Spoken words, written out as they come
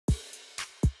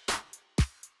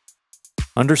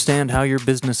Understand how your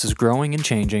business is growing and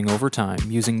changing over time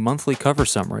using monthly cover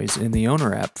summaries in the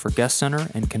Owner app for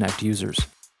GuestCenter and Connect users.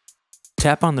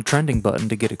 Tap on the trending button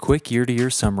to get a quick year-to-year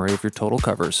summary of your total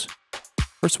covers,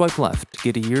 or swipe left to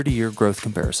get a year-to-year growth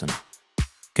comparison.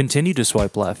 Continue to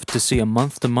swipe left to see a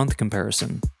month-to-month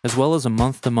comparison, as well as a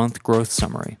month-to-month growth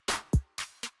summary.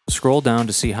 Scroll down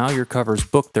to see how your covers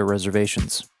booked their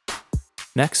reservations.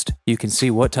 Next, you can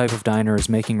see what type of diner is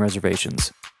making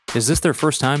reservations. Is this their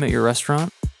first time at your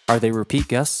restaurant? Are they repeat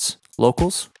guests,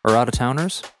 locals, or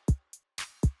out-of-towners?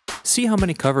 See how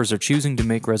many covers are choosing to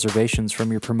make reservations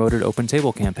from your promoted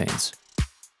OpenTable campaigns.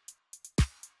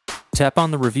 Tap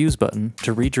on the Reviews button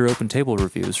to read your OpenTable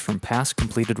reviews from past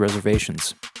completed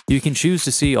reservations. You can choose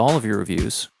to see all of your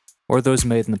reviews, or those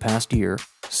made in the past year,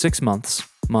 6 months,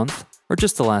 month, or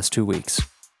just the last 2 weeks.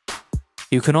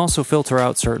 You can also filter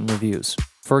out certain reviews.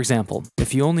 For example,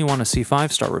 if you only want to see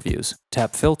 5-star reviews,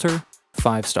 tap Filter,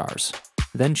 5 stars,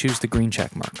 then choose the green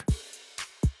check mark.